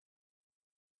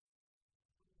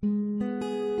One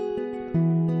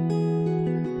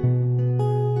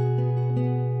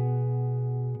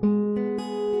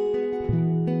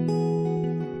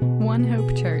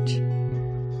Hope Church.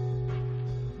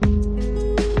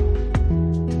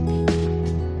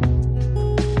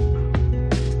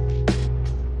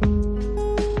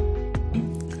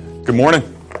 Good morning.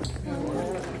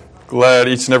 Glad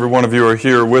each and every one of you are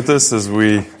here with us as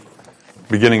we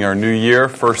beginning our new year,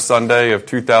 first Sunday of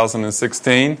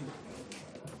 2016.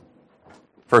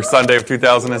 First Sunday of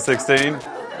 2016.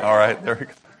 All right, there we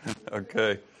go.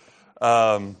 Okay.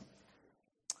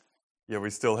 Yeah, we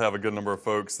still have a good number of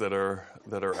folks that are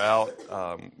out.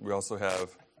 We also have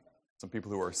some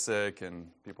people who are sick and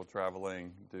people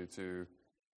traveling due to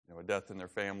a death in their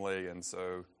family, and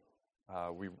so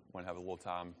we want to have a little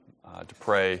time to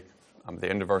pray at the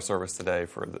end of our service today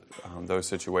for those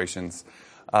situations.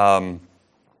 But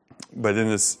in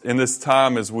this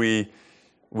time, as we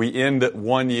end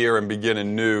one year and begin a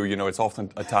new, it's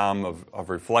often a time of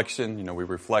reflection. We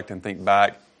reflect and think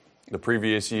back the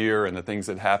previous year and the things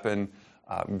that happened,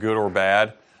 good or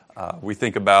bad. We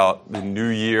think about the new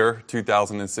year,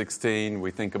 2016.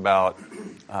 We think about,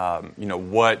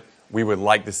 what we would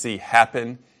like to see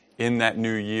happen in that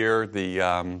new year,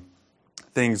 the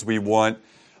things we want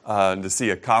to see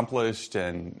accomplished,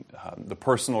 and the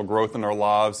personal growth in our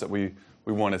lives that we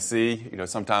want to see.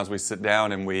 Sometimes we sit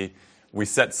down and we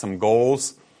set some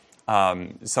goals.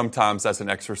 Sometimes that's an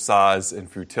exercise in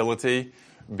futility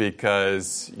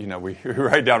because, we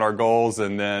write down our goals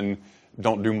and then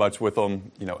don't do much with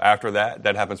them, after that.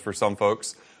 That happens for some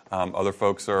folks. Other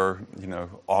folks are,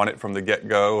 on it from the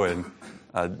get-go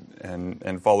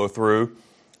and follow through.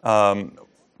 But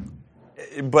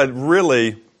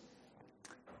really,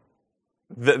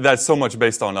 that's so much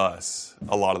based on us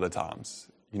a lot of the times.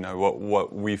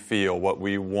 What we feel, what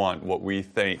we want, what we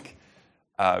think.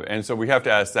 And so we have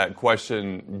to ask that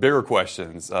question, bigger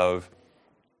questions of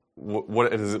what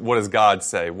does God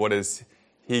say? What does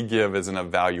He give as an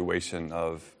evaluation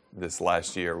of this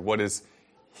last year? What does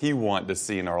He want to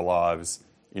see in our lives,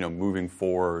 moving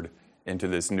forward into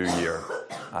this new year?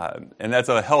 And that's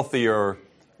a healthier,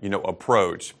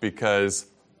 approach, because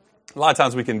a lot of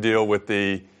times we can deal with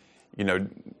the,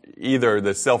 either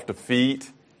the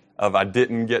self-defeat of I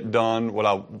didn't get done what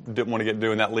I didn't want to get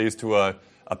done, and that leads to a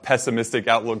pessimistic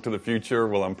outlook to the future.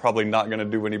 Well, I'm probably not going to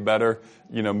do any better,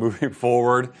 moving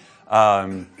forward.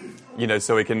 So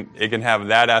it can have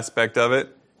that aspect of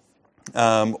it,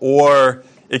 or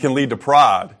it can lead to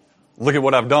pride. Look at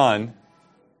what I've done.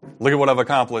 Look at what I've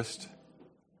accomplished.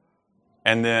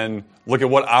 And then look at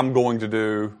what I'm going to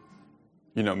do,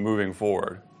 moving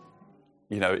forward.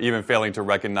 Even failing to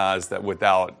recognize that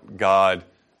without God,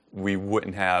 we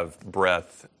wouldn't have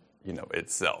breath,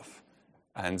 itself.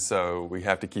 And so we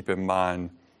have to keep in mind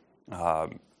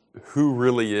who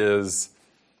really is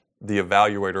the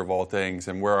evaluator of all things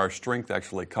and where our strength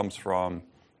actually comes from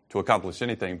to accomplish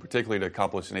anything, particularly to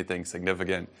accomplish anything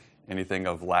significant, anything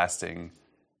of lasting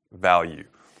value.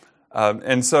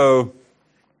 And so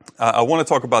I want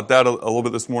to talk about that a little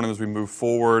bit this morning as we move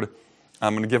forward.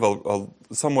 I'm going to give a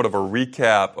somewhat of a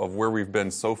recap of where we've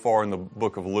been so far in the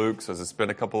book of Luke, so it's been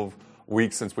a couple of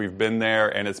weeks since we've been there,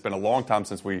 and it's been a long time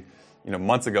since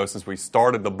months ago since we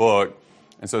started the book.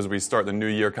 And so as we start the new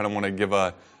year, kind of want to give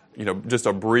just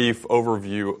a brief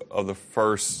overview of the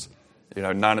first,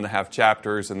 9.5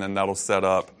 chapters, and then that'll set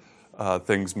up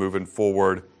things moving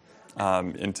forward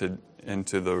into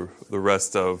the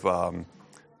rest of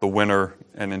the winter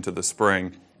and into the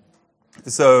spring.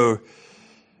 So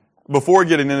before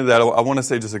getting into that, I want to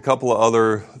say just a couple of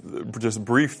other just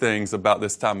brief things about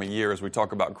this time of year as we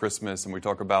talk about Christmas and we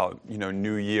talk about,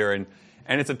 New Year.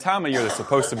 And it's a time of year that's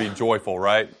supposed to be joyful,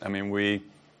 right? I mean, we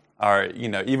are,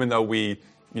 even though we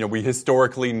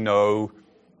historically know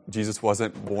Jesus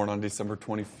wasn't born on December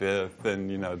 25th,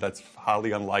 and, that's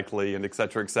highly unlikely, and et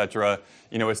cetera,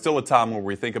 it's still a time where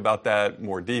we think about that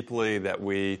more deeply, that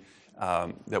we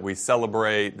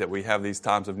celebrate, that we have these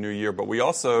times of New Year, but we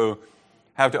also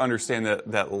have to understand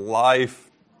that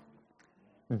life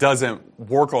doesn't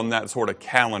work on that sort of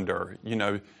calendar.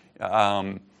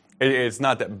 It's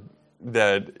not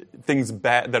that things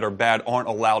that are bad aren't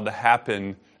allowed to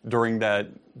happen during that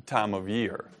time of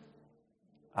year.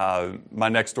 My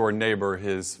next door neighbor,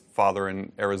 his father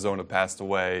in Arizona passed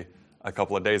away a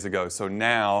couple of days ago. So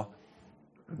now,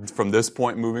 from this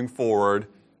point moving forward,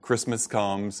 Christmas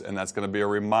comes, and that's going to be a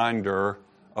reminder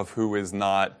of who is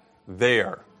not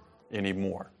there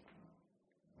anymore.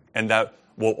 And that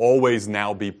will always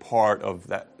now be part of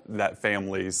that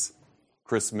family's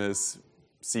Christmas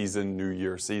season, New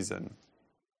Year season.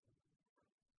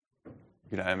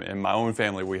 in my own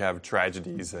family, we have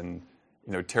tragedies and,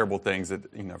 terrible things that,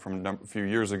 from a few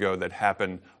years ago that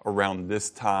happened around this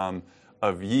time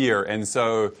of year. And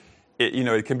so,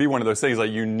 it can be one of those things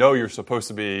like, you're supposed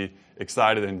to be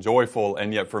excited and joyful,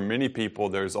 and yet for many people,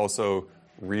 there's also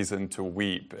reason to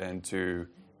weep and to,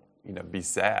 be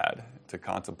sad, to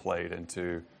contemplate and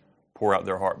to pour out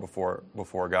their heart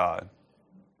before God.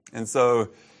 And so,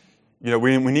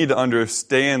 we need to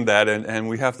understand that, and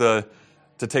we have to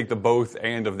take the both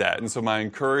and of that. And so my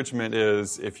encouragement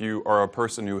is, if you are a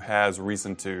person who has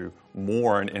reason to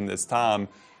mourn in this time,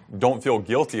 don't feel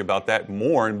guilty about that.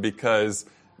 Mourn, because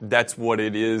that's what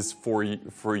it is for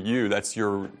you. That's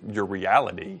your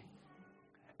reality.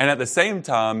 And at the same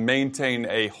time, maintain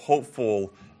a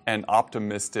hopeful and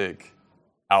optimistic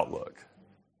outlook.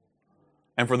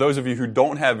 And for those of you who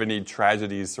don't have any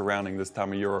tragedies surrounding this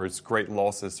time of year, or it's great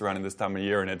losses surrounding this time of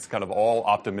year, and it's kind of all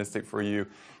optimistic for you,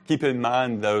 keep in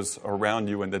mind those around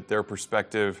you and that their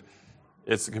perspective,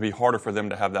 it can be harder for them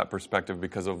to have that perspective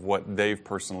because of what they've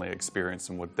personally experienced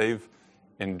and what they've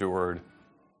endured,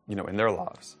 in their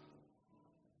lives.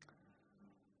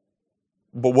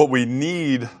 But what we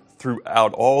need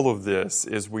throughout all of this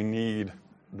is we need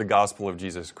the gospel of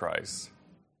Jesus Christ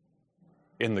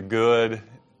in the good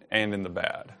and in the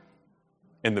bad,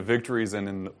 in the victories and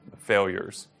in the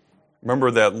failures. Remember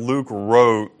that Luke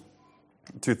wrote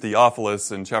to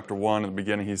Theophilus in chapter 1 at the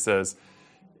beginning, he says,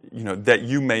 that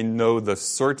you may know the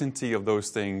certainty of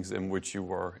those things in which you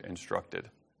were instructed.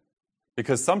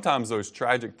 Because sometimes those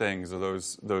tragic things or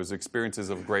those experiences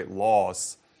of great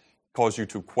loss cause you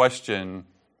to question,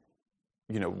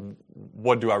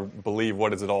 what do I believe?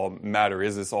 What does it all matter?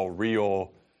 Is this all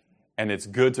real? And it's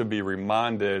good to be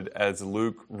reminded, as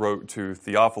Luke wrote to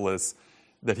Theophilus,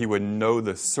 that he would know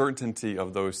the certainty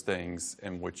of those things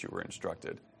in which you were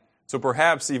instructed. So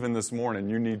perhaps even this morning,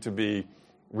 you need to be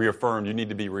reaffirmed. You need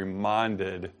to be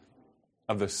reminded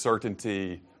of the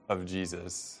certainty of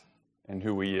Jesus and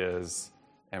who he is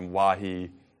and why he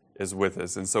is with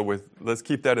us. And so let's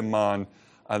keep that in mind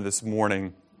this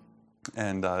morning,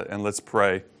 and let's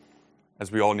pray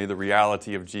as we all need the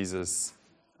reality of Jesus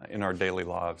in our daily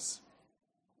lives.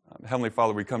 Heavenly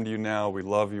Father, we come to you now. We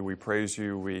love you. We praise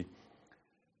you. We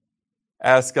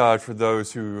ask, God, for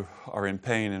those who are in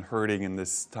pain and hurting in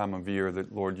this time of year,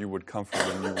 that, Lord, you would comfort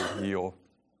and you would heal,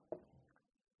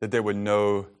 that they would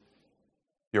know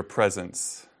your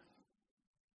presence,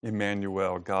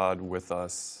 Emmanuel, God with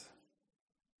us.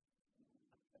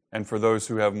 And for those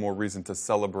who have more reason to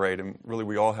celebrate, and really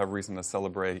we all have reason to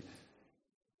celebrate,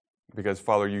 because,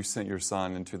 Father, you sent your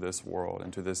Son into this world,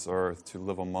 into this earth, to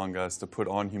live among us, to put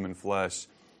on human flesh,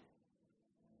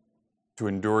 to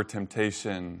endure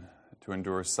temptation, to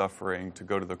endure suffering, to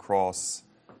go to the cross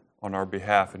on our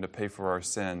behalf and to pay for our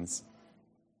sins.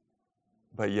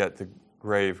 But yet the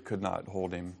grave could not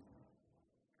hold him.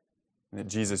 And that,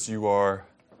 Jesus, you are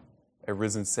a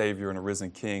risen Savior and a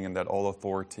risen King, and that all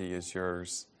authority is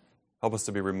yours. Help us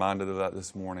to be reminded of that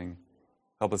this morning.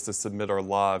 Help us to submit our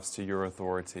lives to your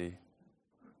authority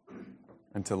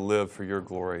and to live for your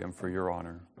glory and for your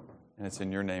honor. And it's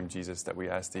in your name, Jesus, that we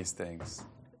ask these things.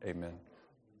 Amen.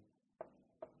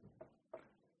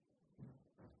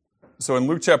 So in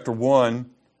Luke chapter 1,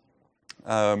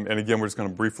 and again, we're just going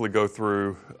to briefly go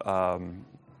through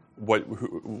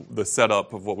the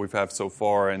setup of what we've had so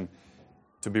far and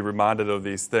to be reminded of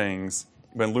these things.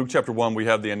 But in Luke chapter 1, we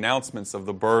have the announcements of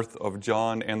the birth of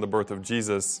John and the birth of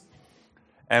Jesus.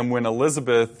 And when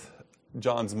Elizabeth,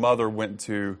 John's mother, went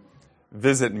to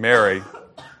visit Mary,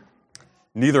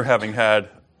 neither having had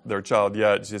their child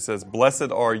yet, she says,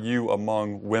 "Blessed are you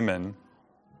among women."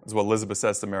 That's what Elizabeth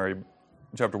says to Mary,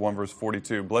 chapter 1, verse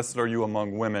 42. "Blessed are you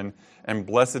among women, and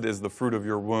blessed is the fruit of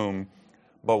your womb.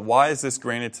 But why is this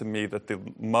granted to me, that the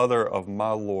mother of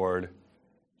my Lord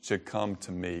should come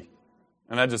to me?"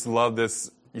 And I just love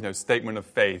this, statement of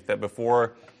faith, that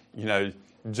before,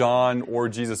 John or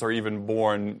Jesus are even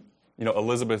born,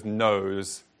 Elizabeth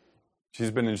knows, she's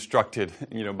been instructed,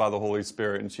 by the Holy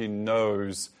Spirit, and she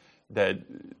knows that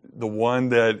the one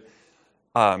that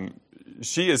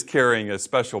she is carrying is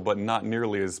special, but not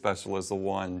nearly as special as the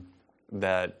one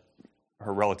that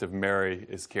her relative Mary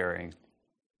is carrying,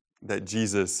 that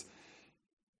Jesus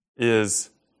is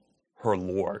her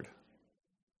Lord.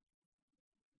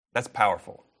 That's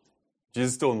powerful. Jesus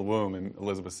is still in the womb, and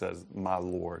Elizabeth says, "My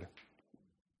Lord."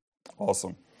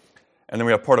 Awesome. And then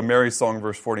we have part of Mary's song,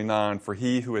 verse 49, "For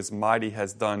he who is mighty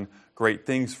has done great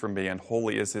things for me, and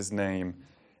holy is his name,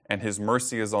 and his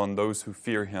mercy is on those who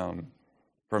fear him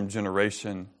from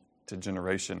generation to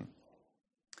generation."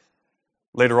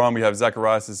 Later on, we have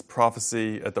Zacharias'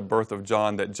 prophecy at the birth of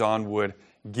John, that John would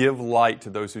give light to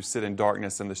those who sit in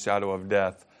darkness and the shadow of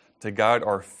death, to guide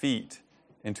our feet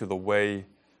into the way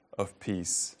of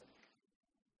peace.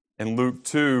 In Luke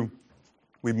 2,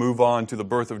 we move on to the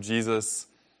birth of Jesus,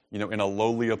 in a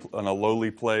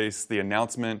lowly place, the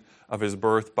announcement of his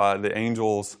birth by the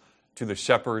angels to the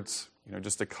shepherds,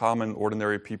 just a common,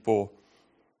 ordinary people.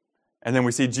 And then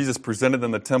we see Jesus presented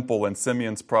in the temple and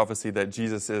Simeon's prophecy that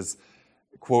Jesus is,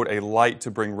 quote, a light to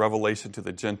bring revelation to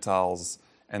the Gentiles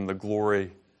and the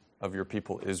glory of your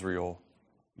people Israel,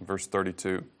 verse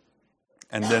 32.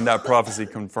 And then that prophecy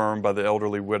confirmed by the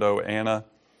elderly widow Anna.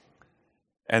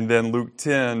 And then Luke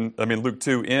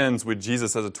 2 ends with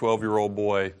Jesus as a 12-year-old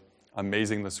boy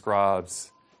amazing the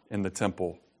scribes in the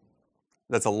temple.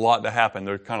 That's a lot to happen.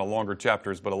 They're kind of longer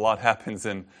chapters, but a lot happens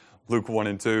in Luke 1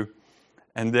 and 2.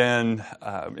 And then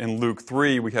in Luke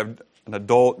 3, we have an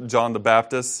adult John the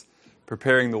Baptist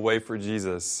preparing the way for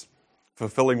Jesus,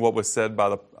 fulfilling what was said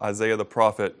by Isaiah the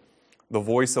prophet, the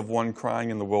voice of one crying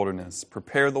in the wilderness,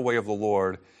 prepare the way of the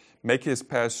Lord, make his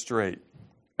path straight.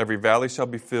 Every valley shall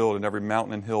be filled, and every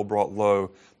mountain and hill brought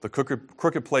low. The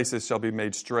crooked places shall be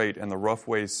made straight, and the rough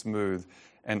ways smooth,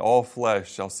 and all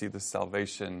flesh shall see the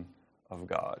salvation of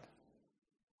God.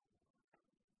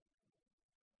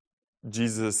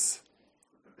 Jesus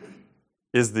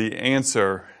is the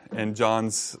answer, and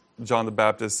John the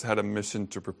Baptist had a mission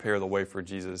to prepare the way for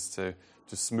Jesus, to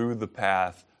smooth the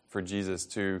path for Jesus,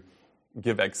 to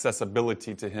give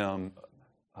accessibility to him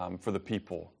for the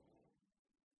people.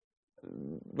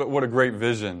 But what a great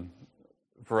vision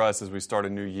for us as we start a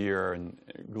new year and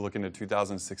look into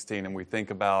 2016, and we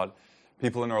think about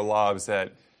people in our lives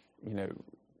that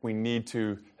we need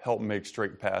to help make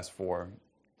straight paths for,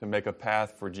 to make a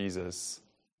path for Jesus,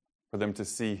 for them to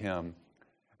see him.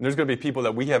 And there's going to be people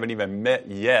that we haven't even met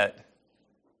yet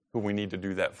who we need to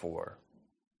do that for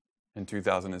in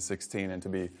 2016, and to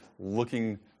be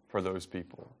looking for those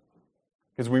people.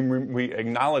 Because we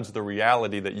acknowledge the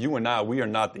reality that you and I, we are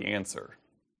not the answer,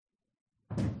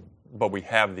 but we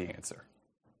have the answer.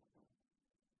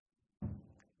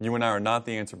 You and I are not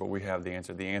the answer, but we have the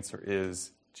answer. The answer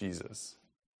is Jesus.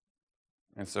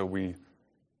 And so we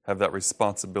have that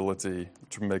responsibility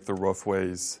to make the rough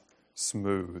ways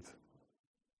smooth,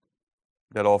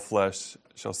 that all flesh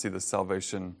shall see the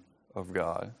salvation of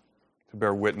God, to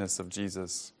bear witness of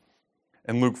Jesus.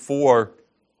 In Luke 4,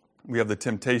 we have the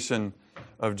temptation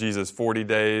of Jesus, 40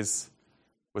 days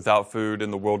without food in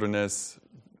the wilderness,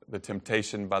 the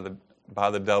temptation by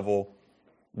the devil.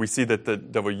 We see that the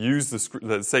devil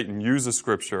that Satan used the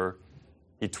Scripture.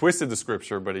 He twisted the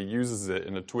Scripture, but he uses it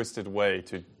in a twisted way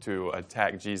to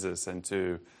attack Jesus and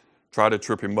to try to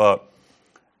trip him up.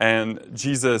 And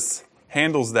Jesus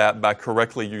handles that by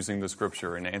correctly using the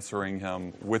Scripture and answering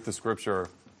him with the Scripture,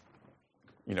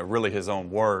 really his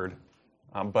own word,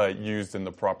 but used in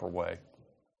the proper way,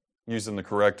 used in the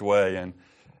correct way. And,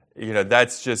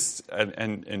 that's just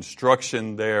an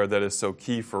instruction there that is so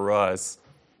key for us,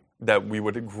 that we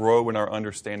would grow in our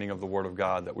understanding of the Word of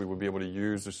God, that we would be able to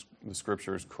use the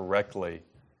Scriptures correctly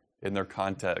in their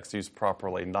context, used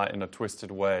properly, not in a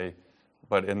twisted way,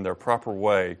 but in their proper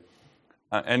way.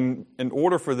 And in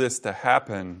order for this to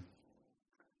happen,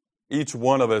 each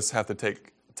one of us have to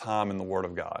take time in the Word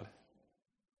of God.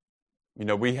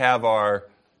 We have our,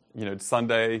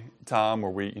 Sunday time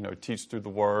where we, teach through the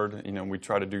Word, and we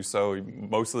try to do so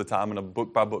most of the time in a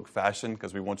book-by-book fashion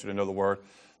because we want you to know the Word.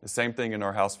 The same thing in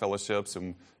our house fellowships,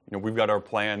 and we've got our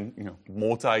plan,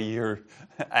 multi-year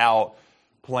out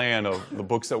plan of the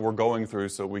books that we're going through,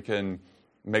 so we can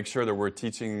make sure that we're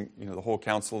teaching, the whole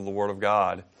counsel of the Word of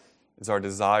God is our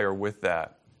desire with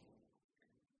that.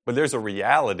 But there's a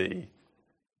reality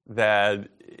that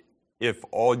if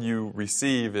all you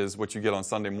receive is what you get on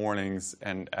Sunday mornings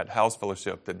and at house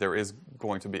fellowship, that there is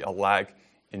going to be a lack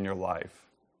in your life.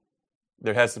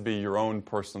 There has to be your own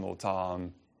personal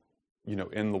time,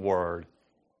 in the Word.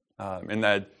 And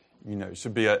that,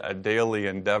 should be a daily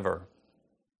endeavor.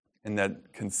 And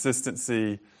that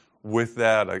consistency with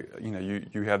that,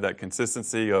 you have that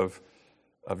consistency of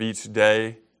each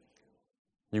day.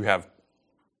 You have,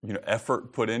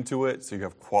 effort put into it, so you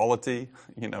have quality.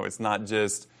 It's not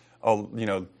just,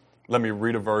 let me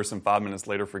read a verse and 5 minutes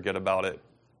later forget about it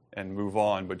and move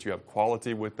on. But you have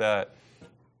quality with that.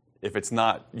 If it's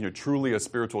not, truly a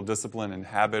spiritual discipline and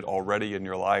habit already in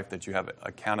your life, that you have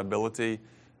accountability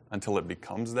until it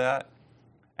becomes that.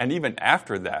 And even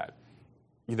after that,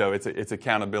 it's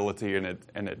accountability and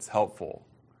it's helpful.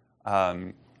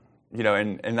 And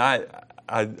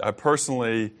I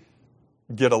personally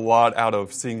get a lot out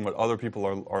of seeing what other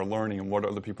people are learning and what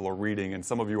other people are reading. And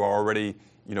some of you are already,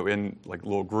 in like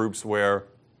little groups where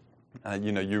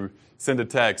You send a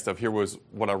text of here was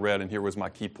what I read and here was my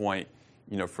key point,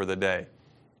 for the day.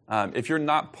 If you're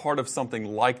not part of something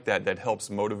like that that helps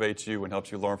motivate you and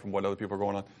helps you learn from what other people are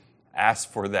going on,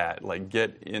 ask for that. Like,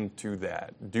 get into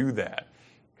that. Do that.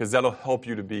 Because that'll help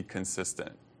you to be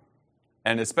consistent.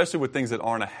 And especially with things that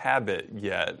aren't a habit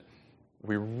yet,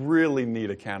 we really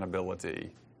need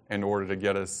accountability in order to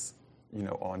get us,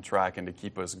 on track and to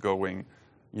keep us going,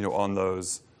 on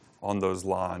those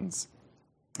lines.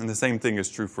 And the same thing is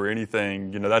true for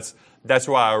anything. That's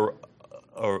why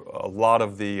a lot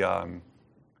of the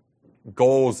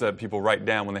goals that people write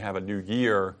down when they have a new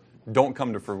year don't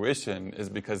come to fruition is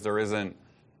because there's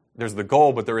the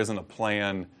goal, but there isn't a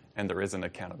plan and there isn't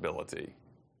accountability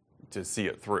to see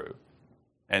it through.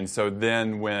 And so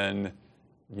then when,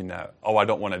 I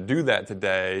don't want to do that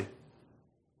today,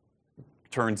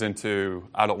 turns into,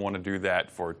 I don't want to do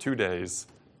that for 2 days,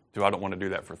 I don't want to do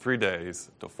that for 3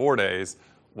 days, to 4 days,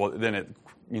 well, then it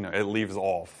leaves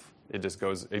off. It just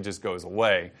goes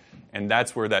away. And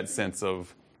that's where that sense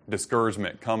of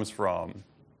discouragement comes from.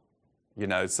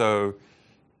 So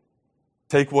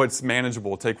take what's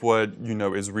manageable, take what,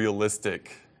 is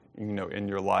realistic, in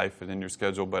your life and in your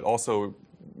schedule, but also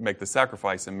make the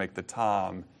sacrifice and make the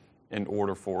time in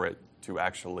order for it to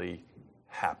actually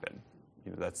happen.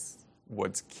 That's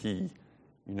what's key,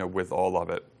 with all of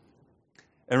it.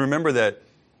 And remember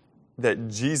that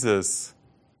Jesus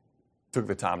took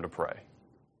the time to pray.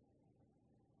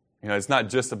 It's not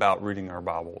just about reading our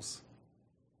Bibles.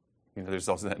 There's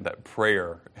also that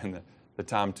prayer and the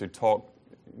time to talk,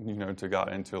 to God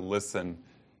and to listen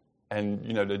and,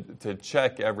 to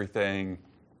check everything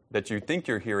that you think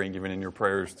you're hearing even in your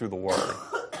prayers through the Word.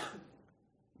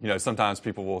 Sometimes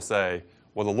people will say,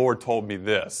 well, the Lord told me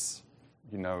this.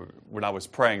 When I was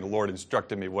praying, the Lord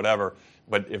instructed me, whatever.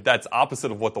 But if that's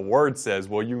opposite of what the Word says,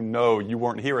 well, you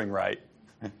weren't hearing right.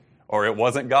 Or it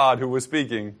wasn't God who was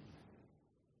speaking.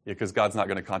 Because God's not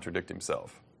going to contradict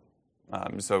himself.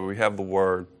 So we have the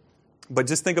Word. But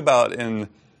just think about in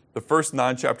the first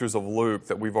 9 chapters of Luke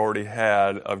that we've already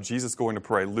had of Jesus going to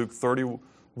pray. Luke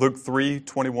 3,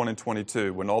 21 and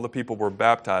 22. When all the people were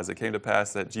baptized, it came to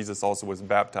pass that Jesus also was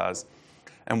baptized.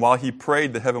 And while he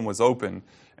prayed, the heaven was open,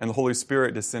 and the Holy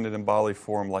Spirit descended in bodily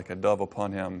form like a dove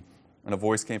upon him. And a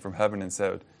voice came from heaven and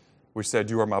said,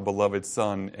 you are my beloved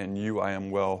Son, and you I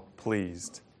am well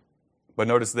pleased. But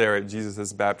notice there at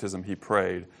Jesus' baptism, he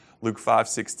prayed. Luke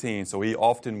 5:16, so he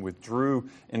often withdrew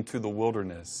into the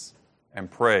wilderness and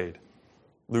prayed.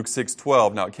 Luke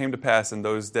 6:12, now it came to pass in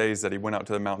those days that he went out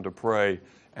to the mountain to pray,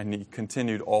 and he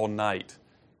continued all night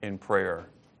in prayer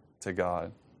to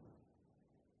God.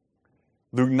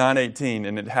 Luke 9:18,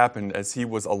 and it happened as he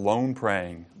was alone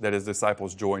praying that his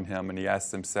disciples joined him, and he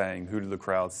asked them, saying, who do the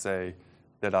crowd say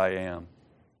that I am?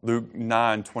 Luke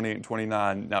 9:28 and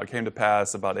 29, now it came to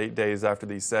pass about 8 days after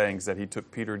these sayings that he took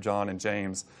Peter, John, and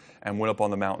James and went up on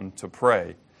the mountain to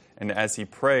pray. And as he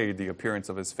prayed, the appearance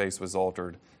of his face was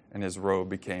altered, and his robe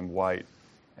became white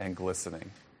and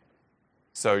glistening.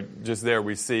 So just there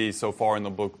we see so far in the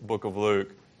book of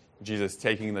Luke, Jesus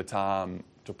taking the time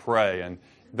to pray. And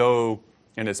though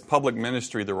in his public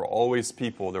ministry there were always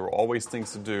people, there were always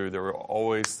things to do, there were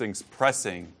always things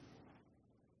pressing,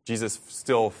 Jesus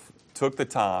still took the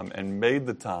time and made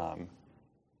the time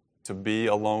to be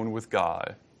alone with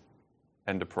God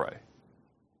and to pray.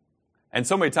 And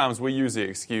so many times we use the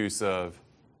excuse of,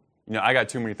 I got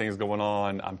too many things going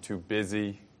on, I'm too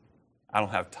busy, I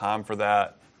don't have time for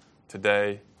that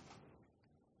today.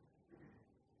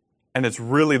 And it's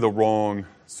really the wrong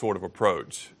sort of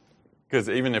approach. Because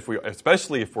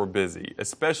especially if we're busy,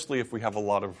 especially if we have a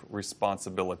lot of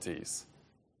responsibilities,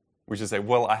 we should say,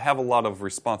 well, I have a lot of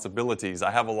responsibilities.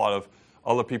 I have a lot of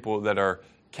other people that are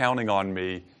counting on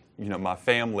me, my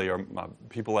family or my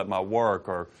people at my work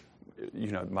or,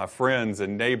 my friends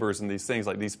and neighbors and these things.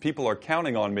 Like these people are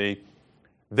counting on me.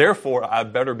 Therefore, I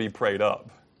better be prayed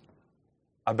up.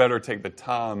 I better take the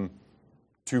time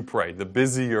to pray. The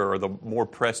busier or the more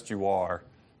pressed you are,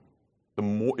 the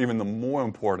more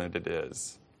important it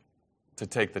is to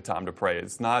take the time to pray.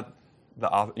 It's not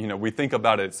we think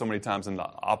about it so many times in the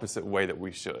opposite way that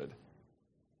we should.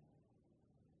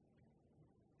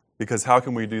 Because how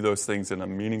can we do those things in a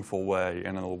meaningful way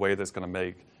and in a way that's going to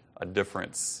make a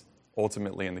difference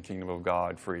ultimately in the kingdom of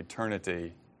God for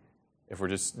eternity if we're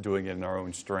just doing it in our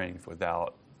own strength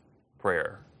without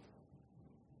prayer?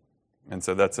 And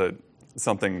so that's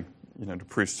something to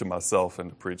preach to myself and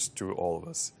to preach to all of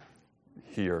us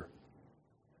here.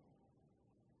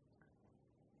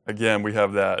 Again, we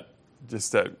have that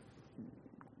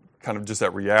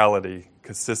reality,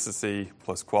 consistency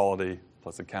plus quality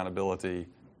plus accountability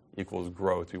equals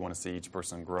growth. We want to see each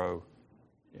person grow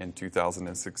in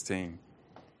 2016.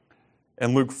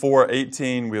 In Luke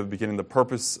 4:18, we are beginning the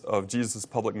purpose of Jesus'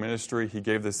 public ministry. He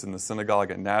gave this in the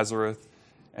synagogue at Nazareth,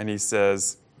 and he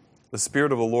says, "The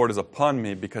Spirit of the Lord is upon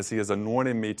me because he has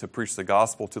anointed me to preach the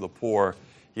gospel to the poor.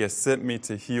 He has sent me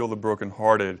to heal the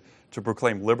brokenhearted, to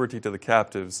proclaim liberty to the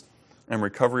captives and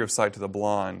recovery of sight to the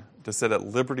blind, to set at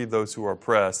liberty those who are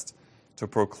oppressed, to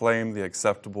proclaim the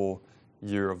acceptable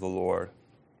year of the Lord."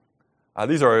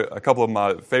 These are a couple of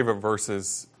my favorite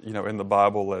verses, in the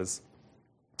Bible as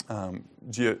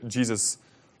Jesus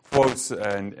quotes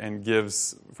and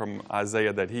gives from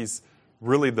Isaiah that he's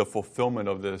really the fulfillment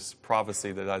of this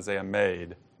prophecy that Isaiah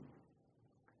made.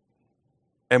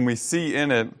 And we see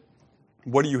in it,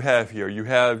 what do you have here? You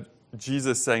have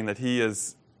Jesus saying that he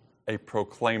is a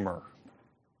proclaimer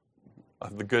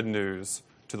of the good news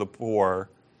to the poor,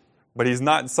 but he's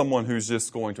not someone who's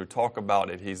just going to talk about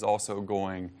it. He's also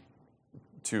going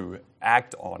to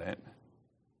act on it,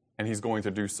 and he's going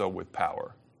to do so with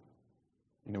power,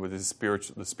 with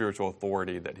the spiritual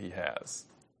authority that he has.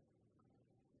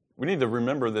 We need to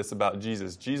remember this about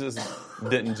Jesus. Jesus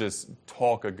didn't just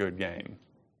talk a good game.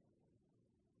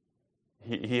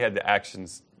 He had the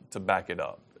actions to back it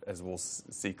up, as we'll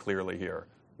see clearly here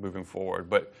moving forward.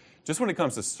 But just when it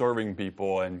comes to serving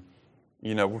people, and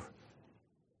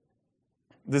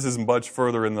this is much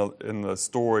further in the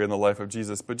story in the life of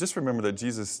Jesus, but just remember that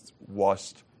Jesus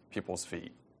washed people's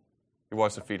feet. He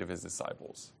washed the feet of his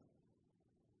disciples.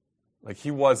 Like, he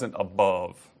wasn't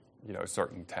above,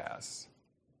 certain tasks.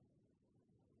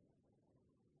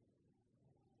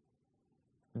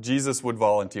 Jesus would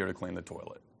volunteer to clean the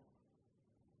toilet.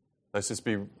 Let's just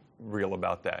be real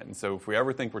about that. And so if we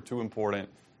ever think we're too important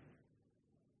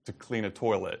to clean a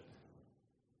toilet,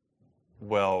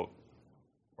 or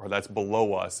that's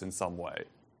below us in some way,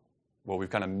 we've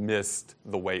kind of missed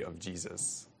the way of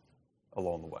Jesus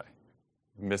along the way.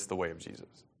 Missed the way of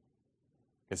Jesus.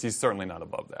 Because he's certainly not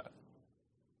above that.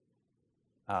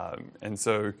 And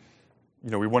so,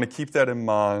 we want to keep that in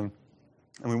mind,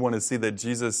 and we want to see that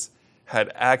Jesus had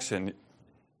action.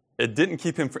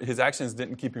 His actions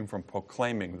didn't keep him from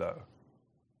proclaiming, though.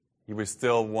 He was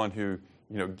still one who,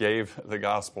 gave the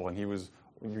gospel, and he was,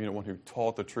 one who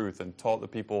taught the truth and taught the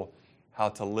people how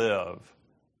to live.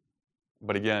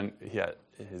 But again,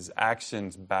 his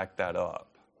actions backed that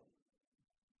up.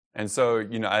 And so,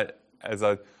 as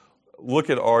I look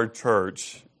at our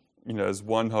church, as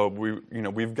One Hope,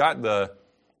 we've got the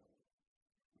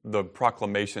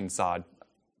proclamation side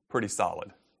pretty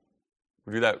solid.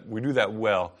 We do that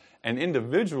well. And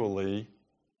individually,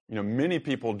 many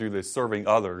people do this serving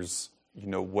others,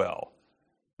 well.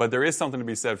 But there is something to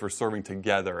be said for serving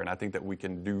together, and I think that we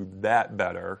can do that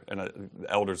better. And the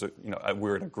elders,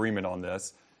 we're in agreement on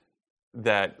this,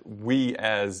 that we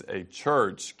as a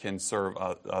church can serve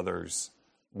others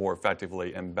more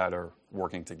effectively and better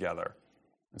working together.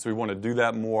 And so we want to do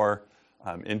that more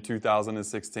in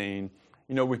 2016.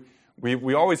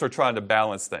 We always are trying to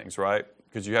balance things, right?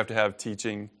 Because you have to have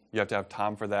teaching, you have to have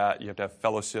time for that, you have to have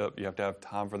fellowship, you have to have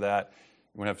time for that.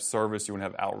 You want to have service, you want to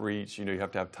have outreach, you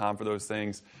have to have time for those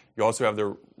things. You also have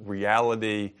the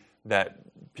reality that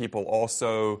people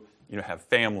also, have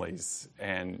families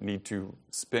and need to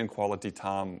spend quality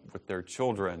time with their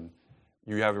children.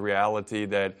 You have a reality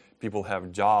that people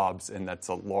have jobs, and that's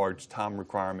a large time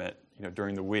requirement,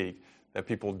 during the week, that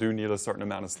people do need a certain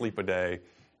amount of sleep a day,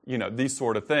 these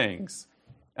sort of things.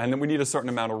 And then we need a certain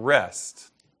amount of rest.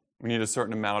 We need a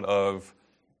certain amount of,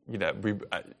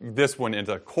 this one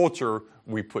into culture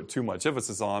we put too much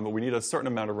emphasis on, but we need a certain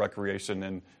amount of recreation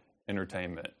and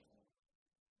entertainment.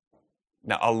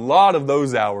 Now, a lot of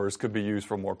those hours could be used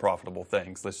for more profitable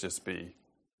things. Let's just be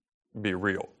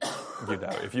real.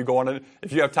 If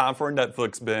you have time for a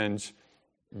Netflix binge,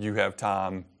 you have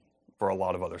time for a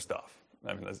lot of other stuff.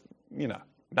 I mean,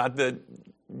 not that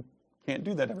you can't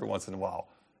do that every once in a while,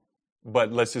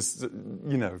 but let's just,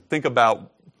 think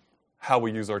about how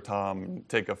we use our time and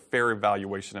take a fair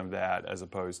evaluation of that as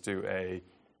opposed to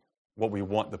what we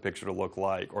want the picture to look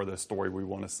like or the story we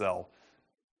want to sell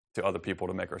to other people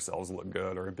to make ourselves look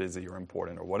good or busy or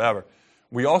important or whatever.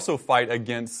 We also fight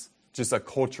against just a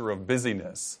culture of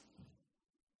busyness.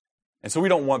 And so we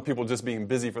don't want people just being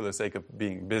busy for the sake of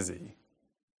being busy.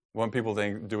 We want people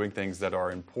doing things that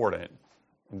are important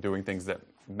and doing things that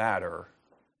matter,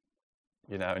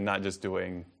 and not just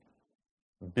doing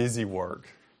busy work,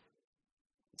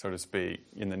 so to speak,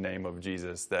 in the name of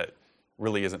Jesus that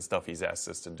really isn't stuff he's asked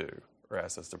us to do or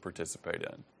asked us to participate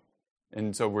in.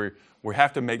 And so we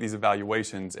have to make these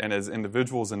evaluations, and as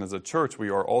individuals and as a church, we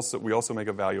also make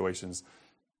evaluations.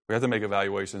 We have to make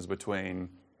evaluations between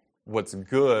what's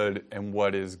good and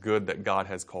what is good that God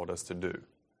has called us to do.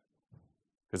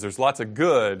 Because there's lots of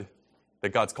good that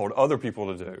God's called other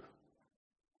people to do.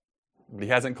 But he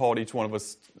hasn't called each one of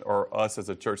us or us as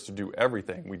a church to do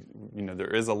everything.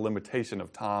 There is a limitation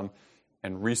of time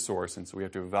and resource, and so we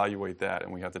have to evaluate that,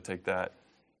 and we have to take that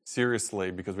seriously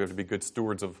because we have to be good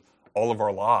stewards of all of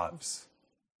our lives.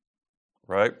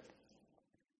 Right?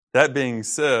 That being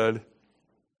said,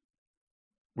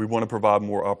 we want to provide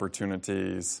more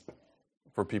opportunities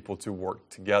for people to work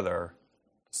together,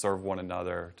 to serve one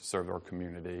another, to serve our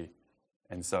community.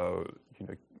 And so,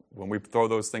 when we throw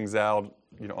those things out,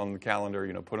 on the calendar,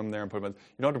 put them there and put them in.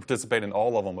 You don't have to participate in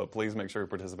all of them, but please make sure you're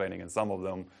participating in some of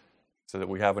them so that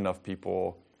we have enough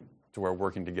people to where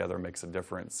working together makes a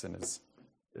difference and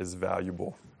is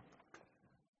valuable.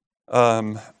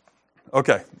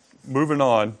 Okay, moving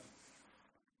on.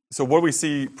 So what we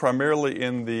see primarily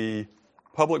in the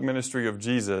public ministry of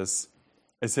Jesus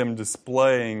is him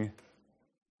displaying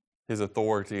his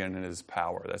authority and his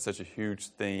power. That's such a huge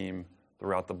theme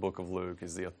throughout the book of Luke,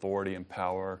 is the authority and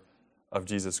power of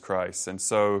Jesus Christ. And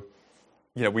so,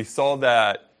 we saw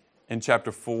that in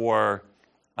chapter 4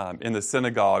 in the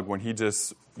synagogue when he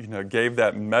just, gave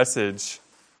that message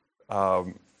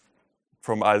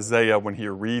from Isaiah when he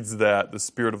reads that the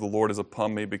Spirit of the Lord is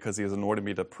upon me because he has anointed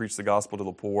me to preach the gospel to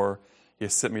the poor. He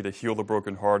has sent me to heal the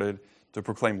brokenhearted, to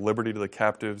proclaim liberty to the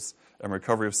captives and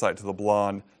recovery of sight to the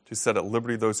blind, to set at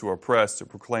liberty those who are oppressed, to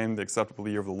proclaim the acceptable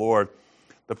year of the Lord.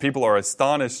 The people are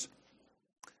astonished.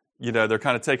 They're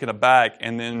kind of taken aback,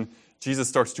 and then Jesus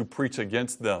starts to preach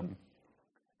against them.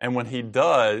 And when he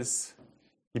does,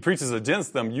 he preaches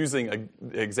against them using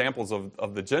examples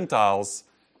of the Gentiles,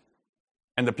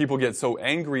 and the people get so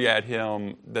angry at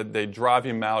him that they drive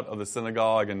him out of the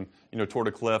synagogue and, toward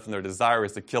a cliff, and their desire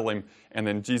is to kill him. And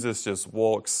then Jesus just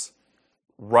walks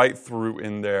right through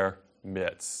in their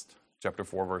midst. Chapter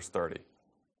 4, verse 30.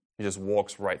 He just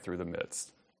walks right through the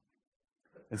midst.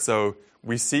 And so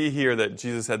we see here that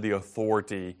Jesus had the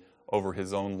authority over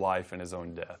his own life and his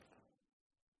own death.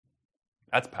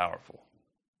 That's powerful.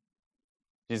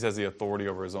 Jesus has the authority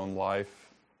over his own life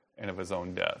and of his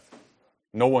own death.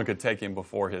 No one could take him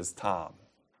before his time.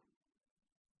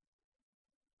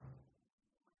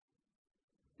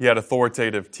 He had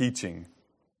authoritative teaching.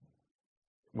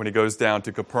 When he goes down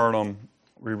to Capernaum,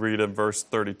 we read in verse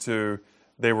 32,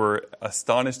 they were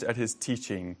astonished at his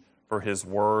teaching, for his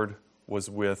word was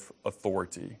with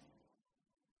authority.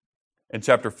 In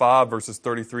chapter 5, verses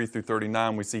 33 through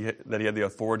 39, we see that he had the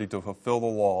authority to fulfill the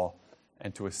law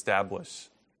and to establish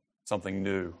something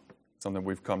new, something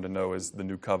we've come to know as the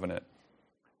new covenant.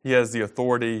 He has the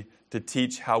authority to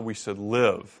teach how we should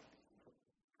live.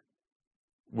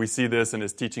 We see this in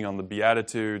his teaching on the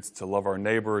Beatitudes, to love our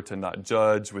neighbor, to not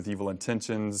judge with evil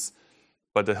intentions,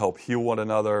 but to help heal one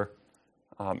another,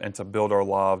 and to build our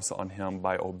lives on him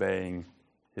by obeying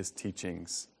his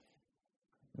teachings.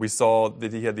 We saw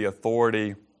that he had the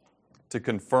authority to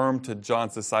confirm to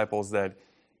John's disciples that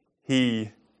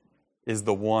he is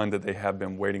the one that they have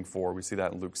been waiting for. We see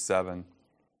that in Luke 7.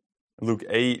 In Luke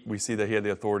 8, we see that he had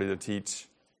the authority to teach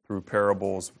through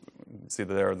parables. We see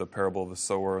there the parable of the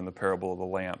sower and the parable of the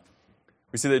lamp.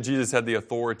 We see that Jesus had the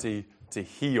authority to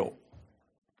heal.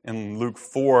 In Luke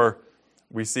 4,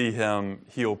 we see him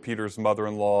heal Peter's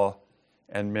mother-in-law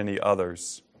and many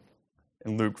others.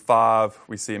 In Luke 5,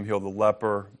 we see him heal the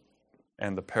leper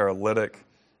and the paralytic,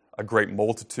 a great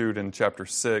multitude in chapter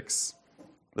 6,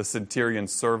 the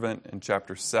centurion's servant in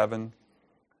chapter 7.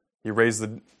 He raised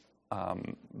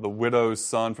the widow's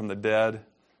son from the dead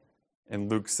in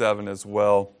Luke 7 as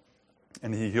well.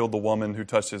 And he healed the woman who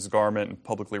touched his garment and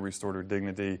publicly restored her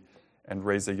dignity and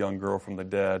raised a young girl from the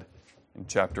dead in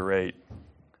chapter 8.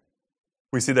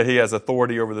 We see that he has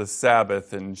authority over the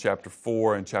Sabbath in chapter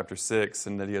 4 and chapter 6,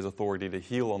 and that he has authority to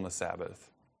heal on the Sabbath.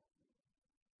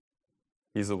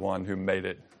 He's the one who made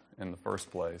it in the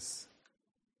first place.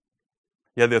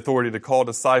 He had the authority to call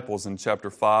disciples. In chapter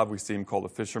 5, we see him call the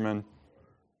fishermen,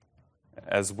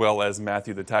 as well as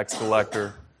Matthew the tax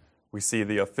collector. We see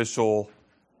the official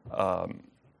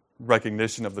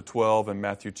recognition of the 12 in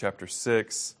Matthew chapter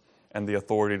 6, and the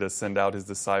authority to send out his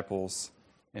disciples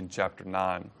in chapter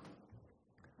 9.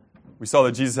 We saw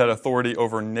that Jesus had authority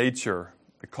over nature,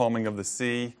 the calming of the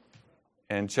sea,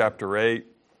 in chapter 8,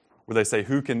 where they say,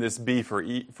 "Who can this be? For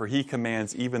he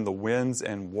commands even the winds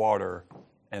and water,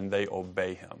 and they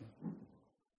obey him."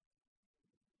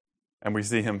 And we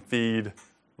see him feed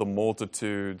the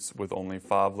multitudes with only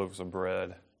 5 loaves of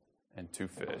bread and 2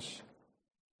 fish.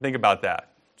 Think about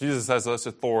that. Jesus has such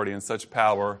authority and such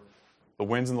power. The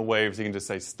winds and the waves, he can just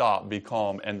say, "Stop, be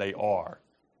calm," and they are.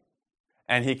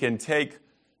 And he can take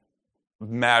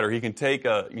matter. He can take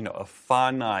a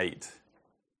finite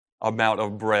amount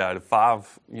of bread,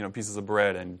 5 pieces of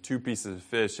bread and 2 pieces of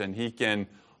fish, and he can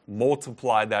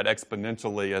multiply that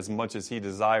exponentially as much as he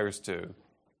desires to.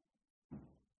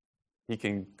 He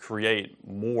can create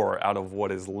more out of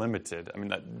what is limited. I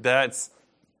mean, that's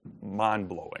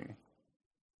mind-blowing.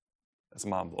 That's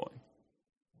mind-blowing.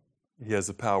 He has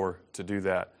the power to do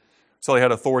that. So he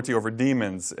had authority over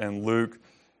demons. In Luke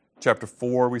chapter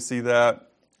 4, we see that.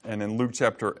 And in Luke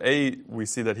chapter 8, we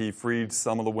see that he freed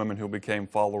some of the women who became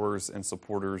followers and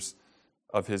supporters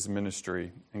of his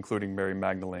ministry, including Mary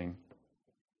Magdalene.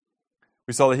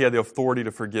 We saw that he had the authority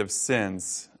to forgive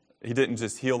sins. He didn't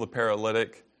just heal the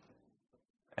paralytic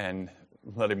and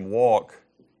let him walk,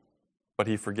 but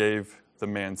he forgave the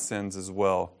man's sins as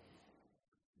well.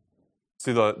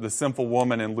 See, the sinful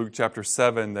woman in Luke chapter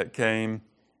 7 that came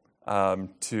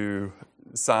to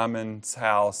Simon's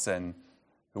house and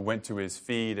who went to his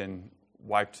feet and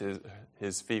wiped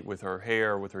his feet with her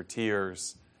hair, with her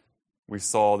tears, we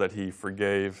saw that he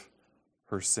forgave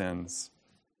her sins.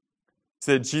 He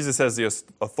said Jesus has the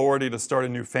authority to start a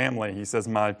new family. He says,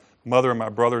 my mother and my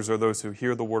brothers are those who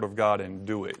hear the word of God and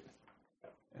do it.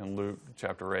 In Luke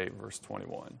chapter 8, verse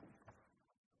 21.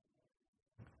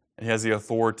 And he has the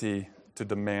authority to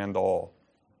demand all.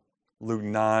 Luke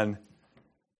 9,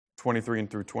 23 and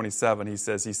through 27, he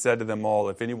says, he said to them all,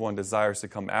 if anyone desires to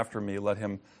come after me, let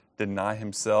him deny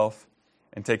himself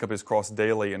and take up his cross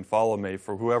daily and follow me.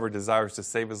 For whoever desires to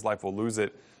save his life will lose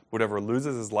it. Whoever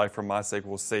loses his life for my sake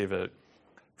will save it.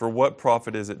 For what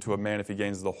profit is it to a man if he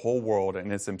gains the whole world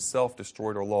and is himself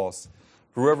destroyed or lost?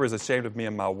 For whoever is ashamed of me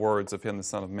and my words, of him the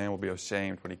Son of Man will be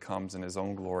ashamed when he comes in his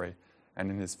own glory and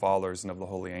in his Father's and of the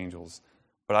holy angels.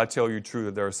 But I tell you true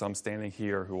that there are some standing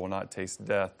here who will not taste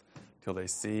death till they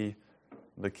see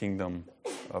the kingdom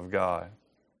of God.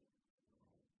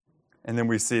 And then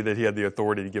we see that he had the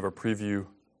authority to give a preview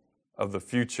of the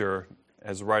future,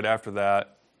 as right after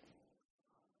that,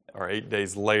 or 8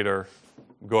 days later,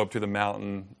 go up to the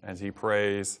mountain as he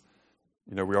prays.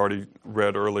 We already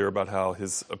read earlier about how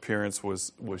his appearance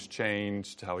was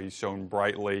changed, how he shone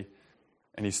brightly,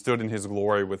 and he stood in his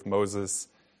glory with Moses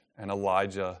and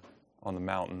Elijah on the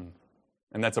mountain.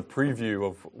 And that's a preview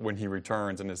of when he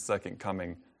returns in his second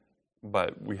coming.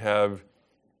 But we have,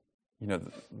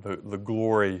 the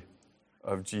glory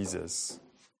of Jesus.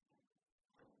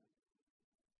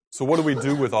 So what do we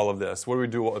do with all of this? What do we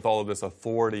do with all of this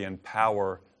authority and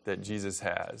power that Jesus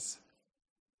has?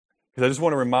 Because I just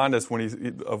want to remind us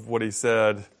of what he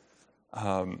said,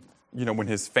 when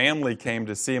his family came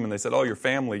to see him and they said, oh, your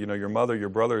family, your mother, your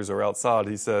brothers are outside.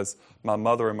 He says, my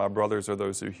mother and my brothers are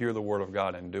those who hear the word of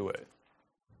God and do it.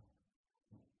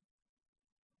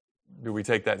 Do we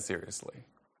take that seriously?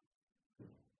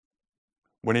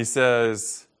 When he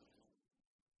says,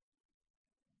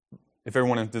 if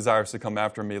everyone desires to come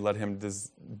after me, let him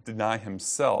deny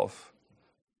himself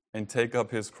and take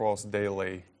up his cross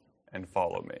daily and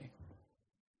follow me.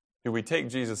 Do we take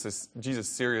Jesus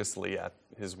seriously at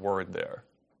his word there?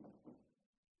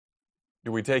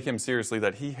 Do we take him seriously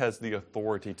that he has the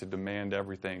authority to demand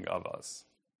everything of us?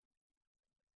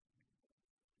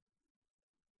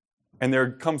 And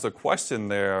there comes a question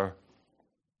there,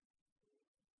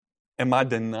 am I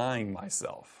denying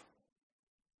myself?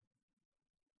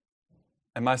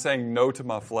 Am I saying no to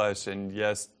my flesh and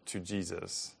yes to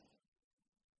Jesus?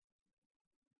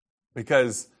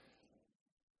 Because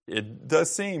it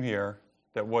does seem here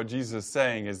that what Jesus is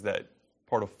saying is that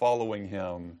part of following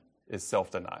him is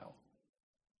self-denial.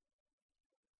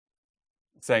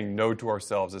 Saying no to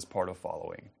ourselves is part of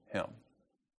following him.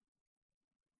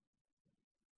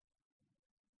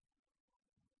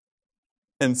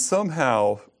 And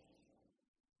somehow,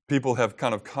 people have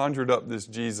kind of conjured up this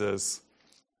Jesus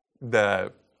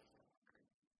that,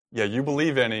 you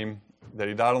believe in him, that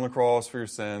he died on the cross for your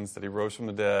sins, that he rose from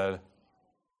the dead,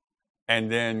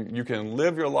 and then you can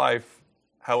live your life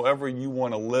however you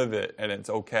want to live it, and it's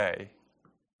okay.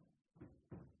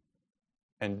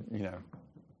 And,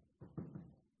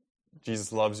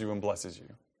 Jesus loves you and blesses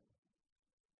you.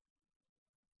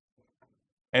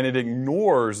 And it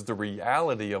ignores the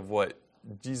reality of what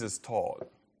Jesus taught.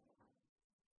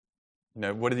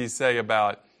 What did he say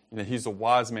about, he's a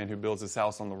wise man who builds his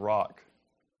house on the rock.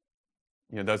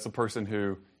 That's the person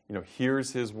who,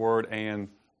 hears his word and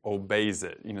obeys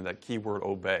it. That key word,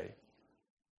 obey.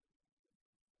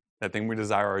 That thing we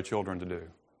desire our children to do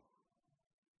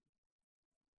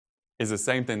is the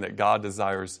same thing that God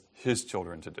desires his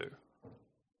children to do,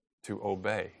 to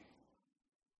obey.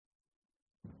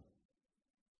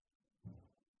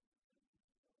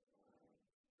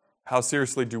 How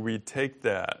seriously do we take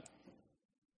that?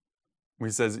 He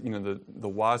says, the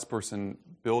wise person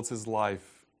builds his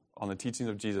life on the teachings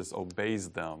of Jesus, obeys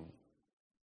them.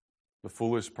 The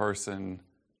foolish person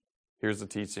hears the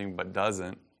teaching but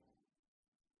doesn't.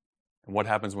 And what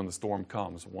happens when the storm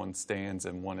comes? One stands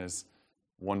and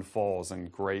one falls,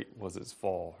 and great was its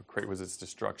fall. Great was its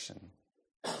destruction.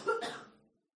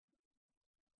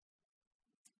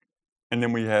 And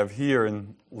then we have here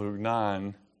in Luke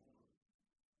 9,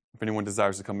 if anyone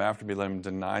desires to come after me, let him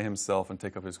deny himself and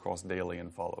take up his cross daily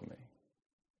and follow me.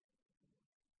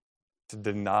 To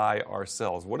deny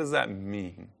ourselves. What does that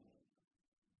mean?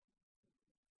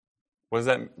 What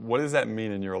does that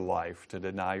mean in your life, to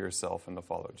deny yourself and to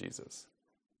follow Jesus?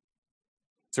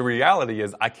 So reality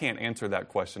is, I can't answer that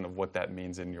question of what that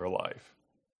means in your life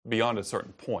beyond a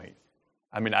certain point.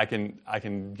 I mean, I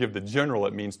can give the general,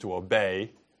 it means to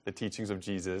obey the teachings of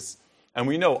Jesus. And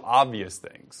we know obvious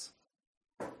things.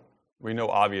 We know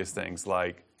obvious things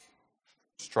like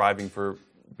striving for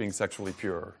being sexually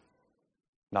pure,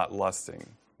 not lusting,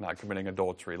 not committing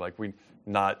adultery,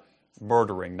 not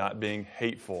murdering, not being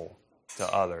hateful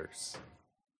to others.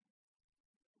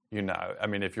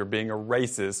 If you're being a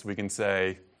racist, we can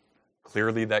say,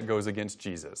 clearly that goes against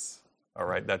Jesus. All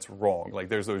right, that's wrong.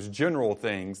 There's those general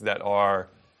things that are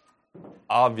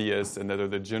obvious and that are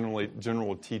the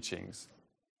general teachings.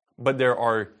 But there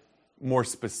are more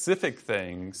specific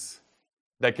things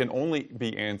that can only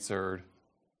be answered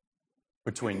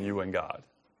between you and God.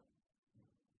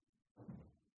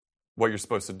 What you're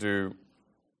supposed to do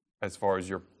as far as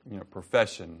your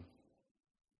profession,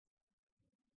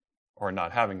 or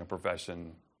not having a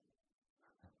profession.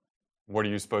 What are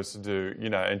you supposed to do,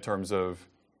 in terms of,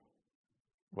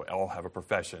 well, all have a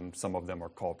profession. Some of them are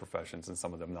called professions and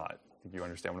some of them not. I think you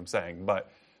understand what I'm saying.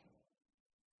 But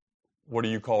what are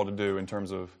you called to do in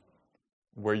terms of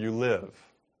where you live?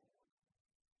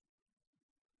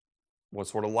 What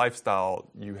sort of lifestyle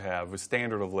you have, a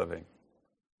standard of living?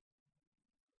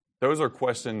 Those are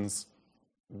questions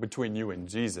between you and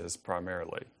Jesus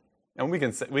primarily. And we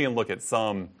can look at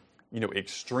some,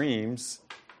 extremes.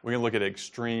 We can look at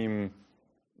extreme,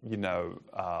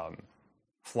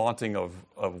 flaunting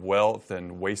of wealth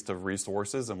and waste of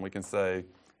resources, and we can say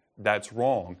that's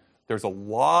wrong. There's a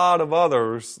lot of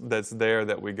others that's there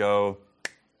that we go,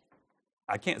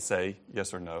 I can't say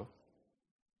yes or no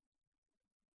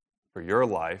for your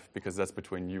life because that's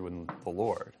between you and the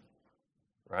Lord,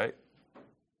 right?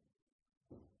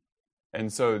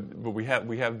 And so, but we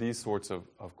have these sorts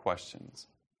of questions.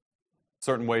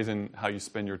 Certain ways in how you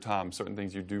spend your time, certain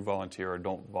things you do volunteer or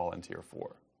don't volunteer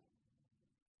for.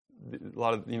 A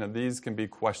lot of, these can be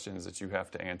questions that you have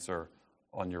to answer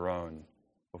on your own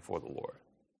before the Lord.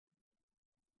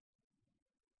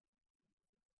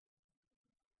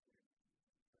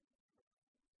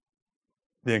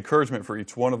 The encouragement for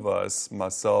each one of us,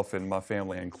 myself and my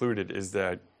family included, is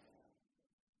that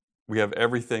we have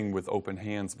everything with open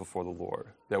hands before the Lord,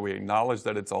 that we acknowledge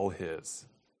that it's all His,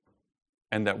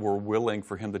 and that we're willing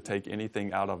for Him to take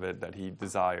anything out of it that He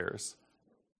desires,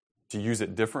 to use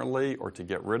it differently or to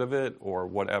get rid of it or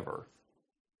whatever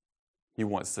He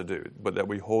wants to do, but that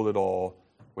we hold it all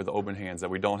with open hands, that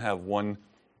we don't have one,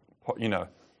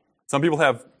 some people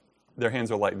have, their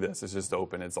hands are like this, it's just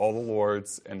open, it's all the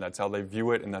Lord's, and that's how they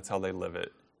view it and that's how they live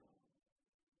it.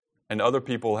 And other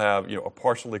people have, a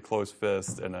partially closed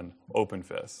fist and an open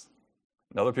fist.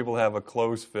 And other people have a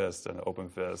closed fist and an open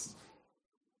fist.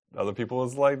 Other people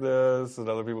is like this, and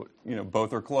other people,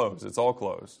 both are closed. It's all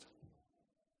closed.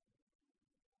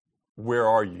 Where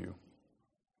are you?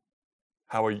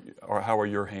 How are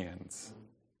your hands?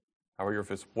 How are your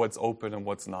fists? What's open and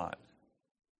what's not?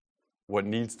 What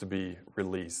needs to be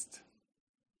released?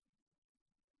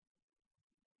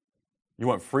 You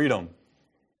want freedom.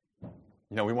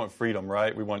 We want freedom,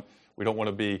 right? We don't want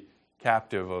to be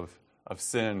captive of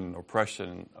sin,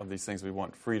 oppression, of these things. We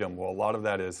want freedom. Well, a lot of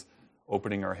that is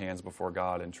opening our hands before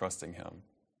God and trusting Him.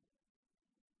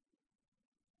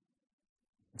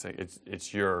 And say,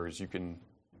 it's yours. You can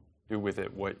do with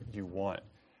it what you want.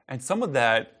 And some of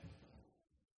that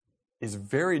is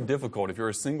very difficult. If you're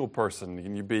a single person,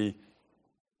 can you be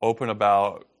open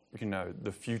about,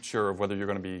 the future of whether you're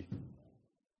going to be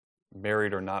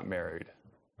married or not married?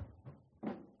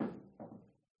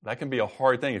 That can be a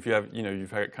hard thing if you have, you've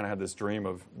kind of had this dream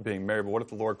of being married, but what if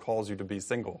the Lord calls you to be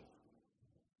single?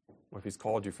 What if He's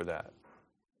called you for that?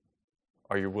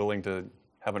 Are you willing to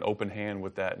have an open hand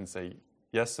with that and say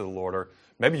yes to the Lord? Or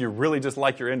maybe you really just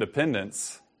like your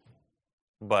independence,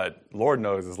 but Lord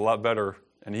knows it's a lot better,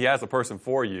 and He has a person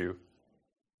for you,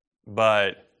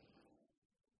 but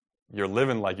you're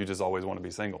living like you just always want to be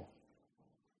single.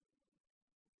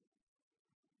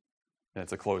 And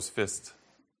it's a closed fist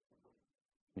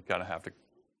You kind of have to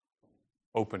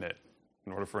open it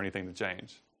in order for anything to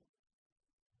change.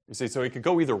 You see, so it could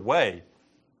go either way.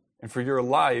 And for your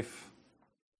life,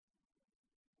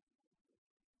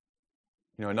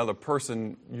 another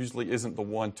person usually isn't the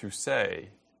one to say.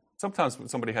 Sometimes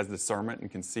somebody has discernment and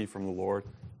can see from the Lord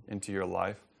into your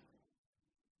life.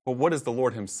 But what does the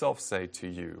Lord himself say to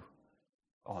you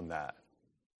on that?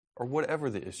 Or whatever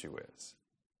the issue is.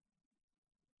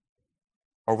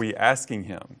 Are we asking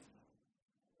him?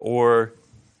 Or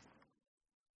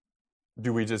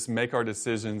do we just make our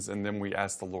decisions and then we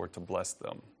ask the Lord to bless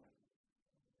them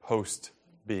post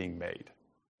being made?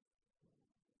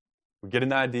 We get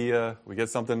an idea, we get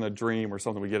something, a dream or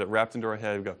something, we get it wrapped into our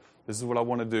head, we go, this is what I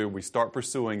want to do, we start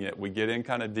pursuing it, we get in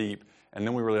kind of deep, and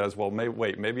then we realize, well,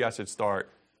 maybe I should start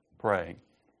praying.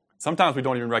 Sometimes we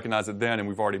don't even recognize it then, and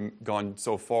we've already gone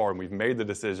so far, and we've made the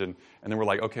decision, and then we're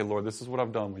like, okay, Lord, this is what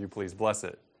I've done, will you please bless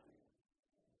it?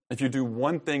 If you do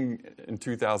one thing in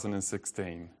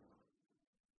 2016,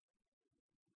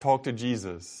 talk to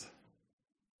Jesus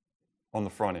on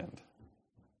the front end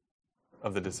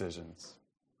of the decisions.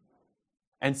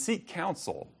 And seek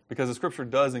counsel, because the Scripture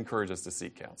does encourage us to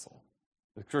seek counsel.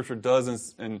 The Scripture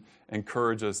does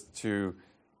encourage us to,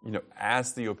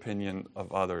 ask the opinion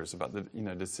of others about the,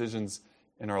 decisions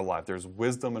in our life. There's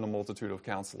wisdom in a multitude of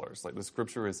counselors. Like the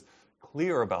Scripture is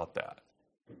clear about that.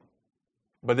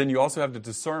 But then you also have the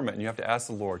discernment, and you have to ask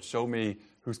the Lord, show me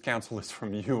whose counsel is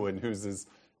from you and whose is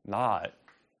not.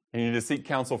 And you need to seek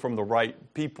counsel from the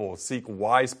right people. Seek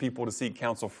wise people to seek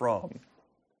counsel from.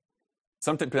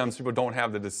 Sometimes people don't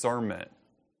have the discernment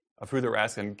of who they're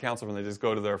asking counsel from. They just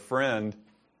go to their friend.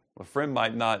 The friend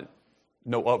might not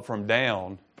know up from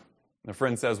down. The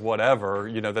friend says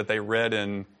whatever, that they read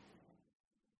in,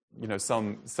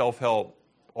 some self-help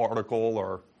article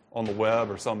or on the web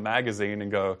or some magazine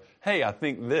and go, hey, I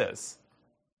think this.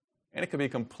 And it could be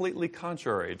completely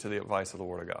contrary to the advice of the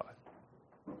Word of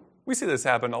God. We see this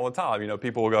happen all the time.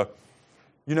 People will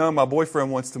go, my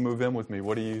boyfriend wants to move in with me.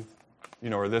 What do you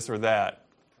or this or that.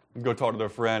 You go talk to their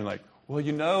friend like, well,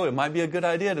 it might be a good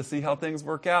idea to see how things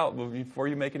work out before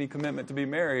you make any commitment to be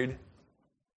married.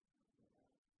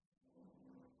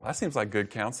 Well, that seems like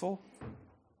good counsel.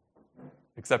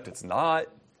 Except it's not.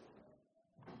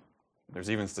 There's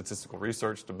even statistical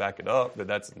research to back it up that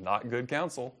that's not good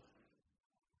counsel.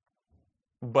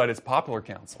 But it's popular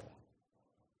counsel.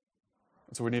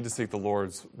 So we need to seek the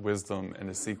Lord's wisdom and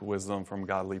to seek wisdom from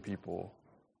godly people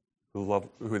who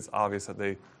it's obvious that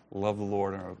they love the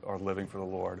Lord and are living for the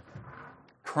Lord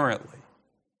currently,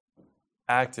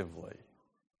 actively.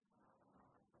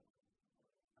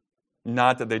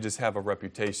 Not that they just have a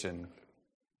reputation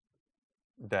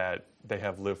that they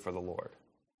have lived for the Lord.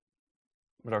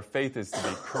 But our faith is to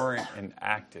be current and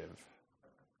active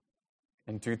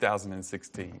in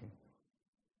 2016.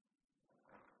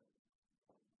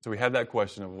 So we have that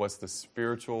question of what's the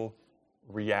spiritual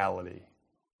reality?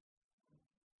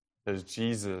 Does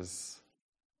Jesus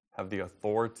have the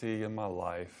authority in my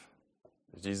life?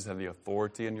 Does Jesus have the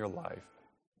authority in your life?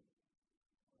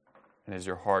 And is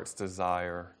your heart's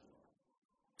desire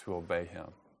to obey him?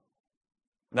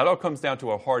 And that all comes down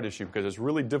to a heart issue because it's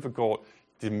really difficult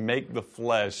to make the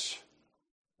flesh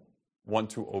want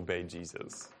to obey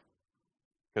Jesus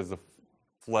because the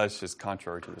flesh is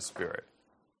contrary to the Spirit.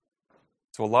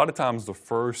 So a lot of times the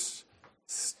first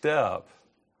step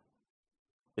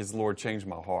is, Lord, change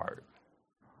my heart.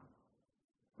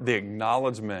 The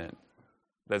acknowledgement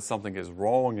that something is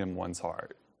wrong in one's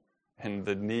heart and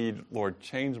the need, Lord,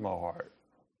 change my heart.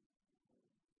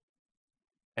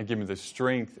 And give me the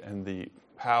strength and the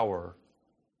power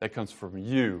that comes from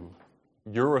you,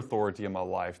 your authority in my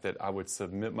life, that I would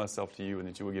submit myself to you and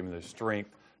that you would give me the strength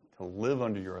to live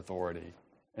under your authority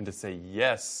and to say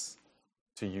yes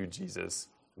to you, Jesus,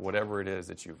 whatever it is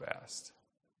that you've asked.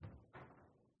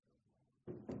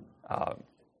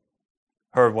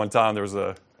 Heard one time there was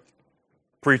a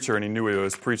preacher and he knew he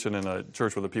was preaching in a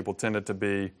church where the people tended to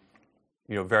be,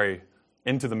 very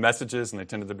into the messages and they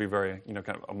tended to be very, kind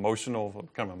of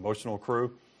emotional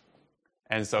crew.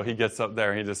 And so he gets up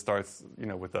there and he just starts,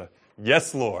 with a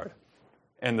yes, Lord.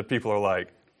 And the people are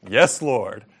like, yes,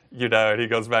 Lord. And he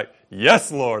goes back,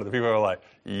 yes, Lord. And the people are like,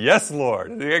 yes,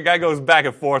 Lord. And the guy goes back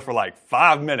and forth for like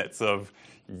 5 minutes of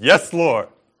yes, Lord.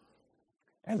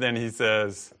 And then he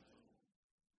says,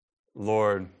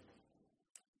 Lord,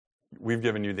 we've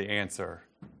given you the answer.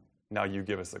 Now you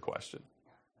give us the question.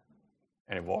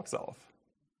 And he walks off.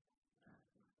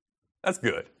 That's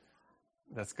good.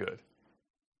 That's good.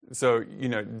 So,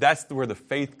 that's where the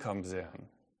faith comes in.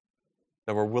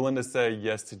 That we're willing to say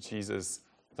yes to Jesus,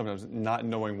 sometimes not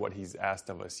knowing what he's asked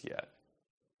of us yet.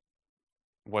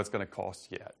 what it's going to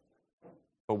cost yet.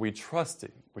 But we trust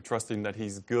him. We're trusting that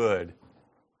he's good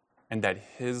and that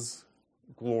his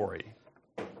glory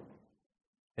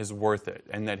is worth it,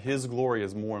 and that his glory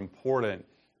is more important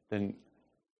than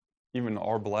even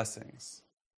our blessings.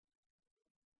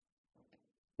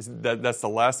 That's the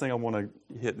last thing I want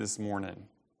to hit this morning,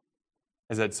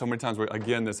 is that so many times,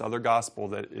 again, this other gospel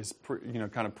that is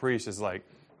kind of preached is like,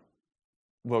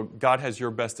 well, God has your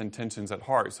best intentions at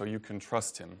heart, so you can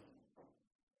trust him.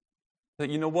 But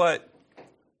you know what?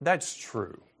 That's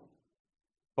true,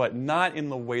 but not in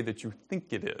the way that you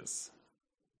think it is,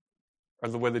 or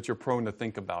the way that you're prone to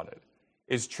think about it.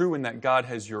 It's true in that God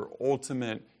has your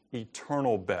ultimate,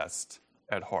 eternal best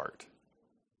at heart.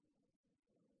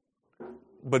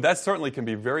 But that certainly can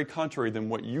be very contrary than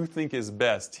what you think is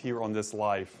best here on this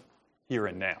life, here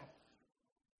and now.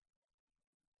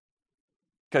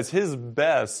 Because his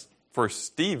best for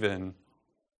Stephen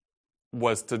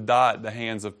was to die at the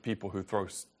hands of people who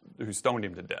stoned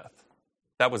him to death.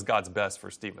 That was God's best for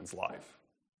Stephen's life.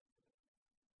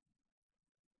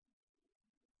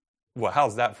 Well,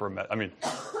 how's that for a message? I mean,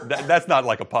 that's not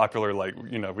like a popular,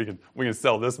 we can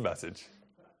sell this message.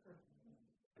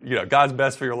 God's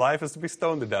best for your life is to be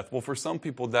stoned to death. Well, for some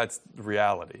people, that's the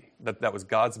reality. That was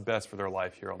God's best for their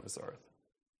life here on this earth.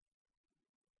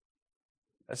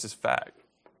 That's just fact.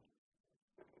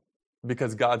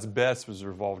 Because God's best was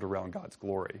revolved around God's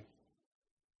glory.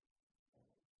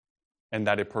 And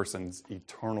that a person's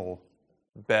eternal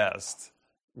best,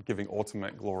 giving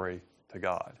ultimate glory to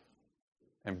God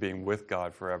and being with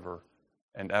God forever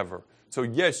and ever. So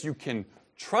yes, you can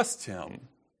trust him,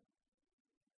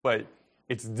 but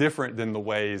it's different than the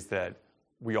ways that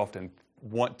we often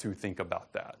want to think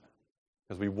about that.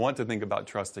 Because we want to think about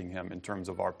trusting him in terms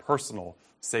of our personal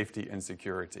safety and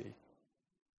security.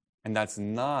 And that's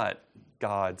not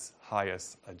God's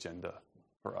highest agenda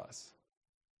for us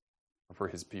or for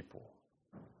his people.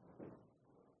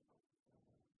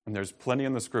 And there's plenty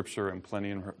in the scripture and plenty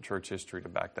in church history to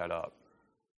back that up.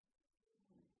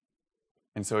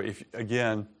 And so if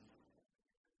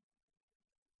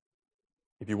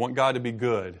you want God to be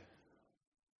good,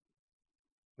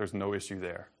 there's no issue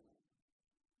there.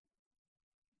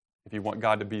 If you want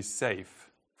God to be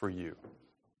safe for you,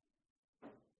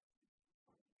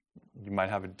 you might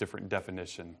have a different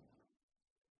definition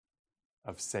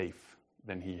of safe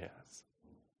than he has.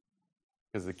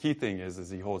 Because the key thing is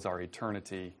he holds our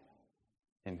eternity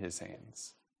in his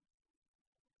hands.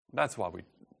 That's why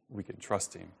we can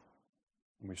trust him.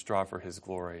 And we strive for his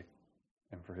glory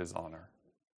and for his honor.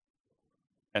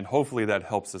 And hopefully that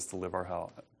helps us to live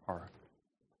our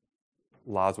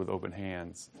lives with open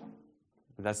hands.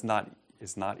 But it's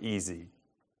not easy.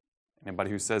 Anybody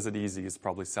who says it easy is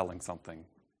probably selling something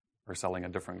or selling a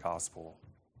different gospel.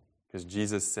 Because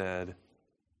Jesus said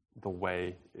the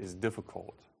way is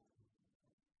difficult.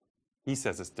 He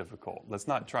says it's difficult. Let's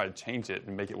not try to change it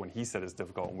and make it when he said it's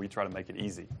difficult and we try to make it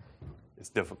easy. It's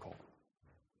difficult.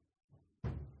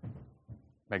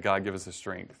 May God give us the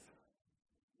strength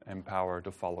and power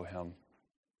to follow him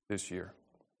this year.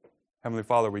 Heavenly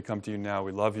Father, we come to you now.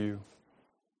 We love you.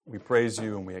 We praise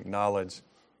you and we acknowledge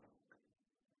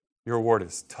your word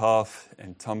is tough,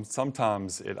 and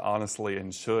sometimes it honestly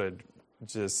and should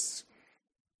just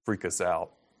freak us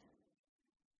out.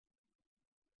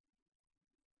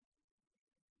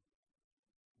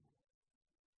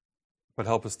 But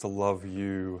help us to love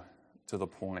you to the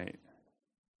point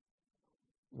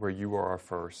where you are our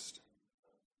first,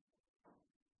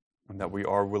 and that we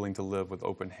are willing to live with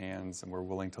open hands, and we're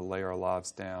willing to lay our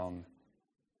lives down.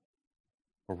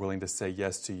 We're willing to say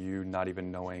yes to you, not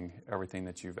even knowing everything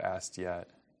that you've asked yet.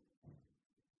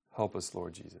 Help us,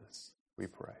 Lord Jesus, we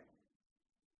pray.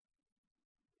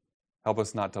 Help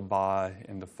us not to buy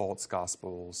into false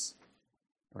gospels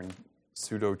or in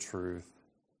pseudo-truth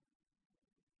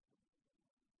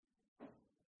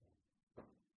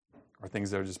or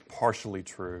things that are just partially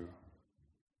true.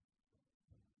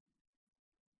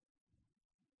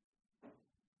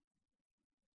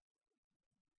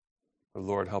 But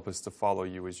Lord, help us to follow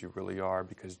you as you really are,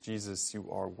 because Jesus, you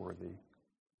are worthy.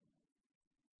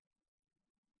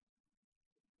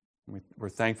 We're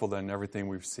thankful that in everything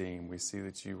we've seen, we see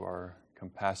that you are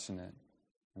compassionate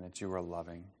and that you are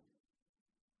loving.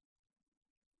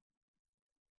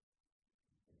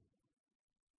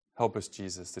 Help us,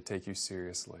 Jesus, to take you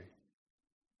seriously.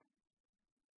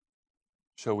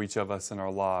 Show each of us in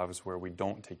our lives where we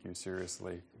don't take you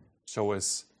seriously. Show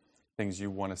us things you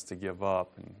want us to give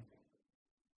up and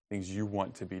things you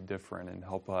want to be different, and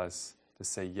help us to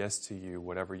say yes to you,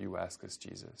 whatever you ask us,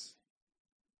 Jesus.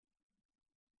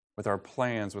 With our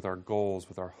plans, with our goals,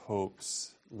 with our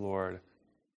hopes, Lord,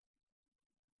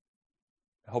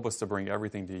 Help us to bring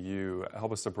everything to you.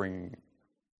 Help us to bring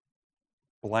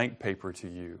blank paper to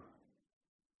you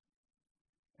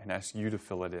and ask you to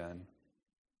fill it in.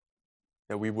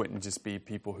 That we wouldn't just be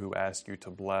people who ask you to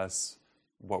bless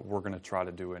what we're going to try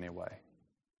to do anyway,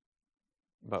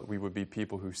 but we would be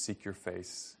people who seek your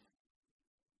face.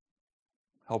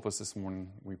 Help us this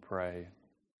morning, we pray.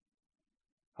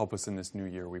 Help us in this new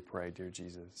year, we pray, dear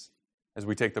Jesus. As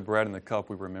we take the bread and the cup,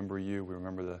 we remember you. We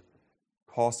remember the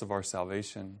cost of our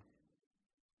salvation.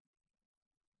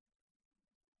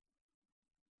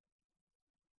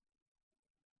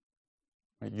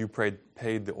 You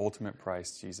paid the ultimate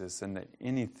price, Jesus, and that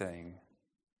anything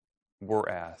we're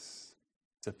asked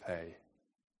to pay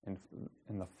in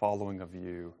the following of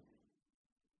you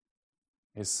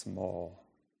is small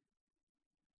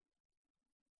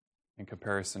in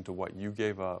comparison to what you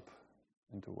gave up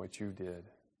and to what you did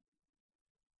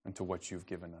and to what you've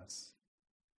given us.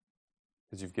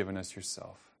 Because you've given us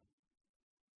yourself.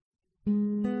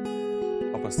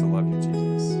 Help us to love you,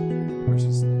 Jesus. In your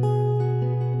precious name.